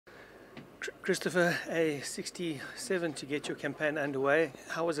Christofer, a 67 to get your campaign underway.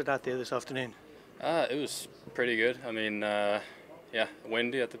 How was it out there this afternoon? It was pretty good. I mean, yeah,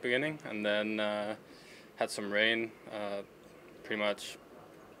 windy at the beginning, and then had some rain, pretty much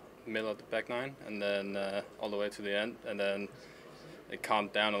middle of the back nine, and then all the way to the end, and then it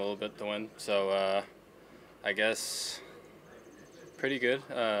calmed down a little bit, the wind. So I guess pretty good.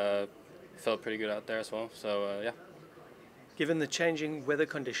 Felt pretty good out there as well. So yeah. Given the changing weather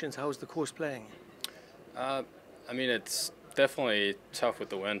conditions, how was the course playing? I mean, it's definitely tough with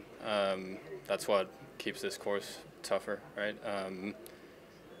the wind. That's what keeps this course tougher, right?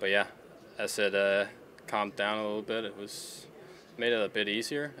 But yeah, as it calmed down a little bit, made it a bit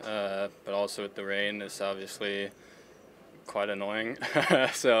easier. But also with the rain, it's obviously quite annoying.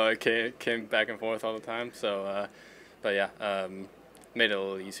 So it came back and forth all the time. So, but yeah, made it a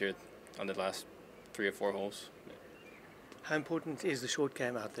little easier on the last 3 or 4 holes. How important is the short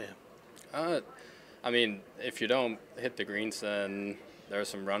game out there? I mean, if you don't hit the greens, then there are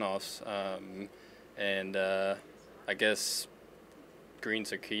some runoffs, and I guess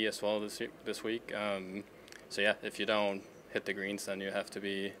greens are key as well this week. So yeah, if you don't hit the greens, then you have to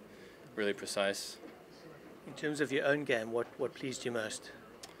be really precise. In terms of your own game, what pleased you most?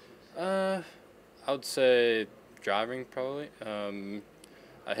 I would say driving probably.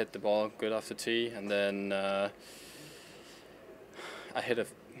 I hit the ball good off the tee, and then I hit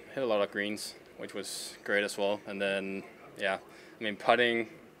a lot of greens, which was great as well. And then, yeah, I mean, putting,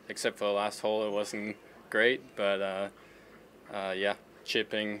 except for the last hole, it wasn't great, but yeah,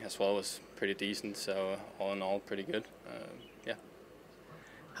 chipping as well was pretty decent. So all in all, pretty good. Yeah.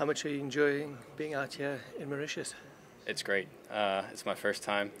 How much are you enjoying being out here in Mauritius? It's great. It's my first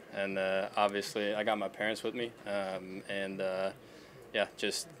time, and obviously I got my parents with me, and yeah,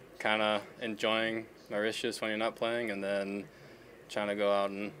 just kind of enjoying Mauritius when you're not playing, and then trying to go out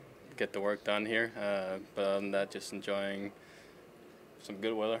and get the work done here. But other than that, just enjoying some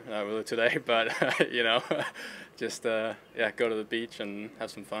good weather. Not really today, but you know, just yeah, go to the beach and have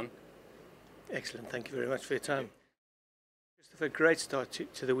some fun. Excellent. Thank you very much for your time. Christofer, great start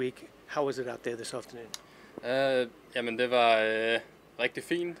to the week. How was it out there this afternoon? Jamen, det var rigtig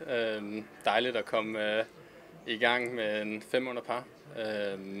fint. Dejligt at komme i gang med en 5 under par.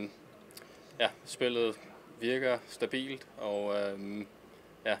 Ja, spillet virker stabilt, og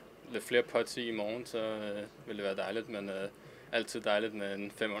ja, lidt flere putts i morgen, så vil det være dejligt, men altid dejligt med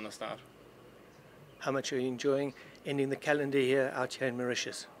en 5 under start. How much are you enjoying ending the calendar here out here in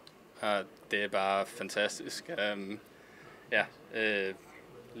Mauritius? Det er bare fantastisk. Ja,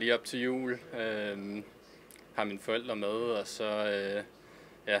 lige op til jul har mine forældre med, og så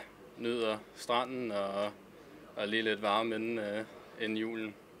ja, nyder stranden og lige lidt varme inden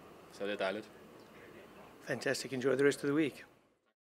julen, så det er dejligt. Fantastic. Enjoy the rest of the week.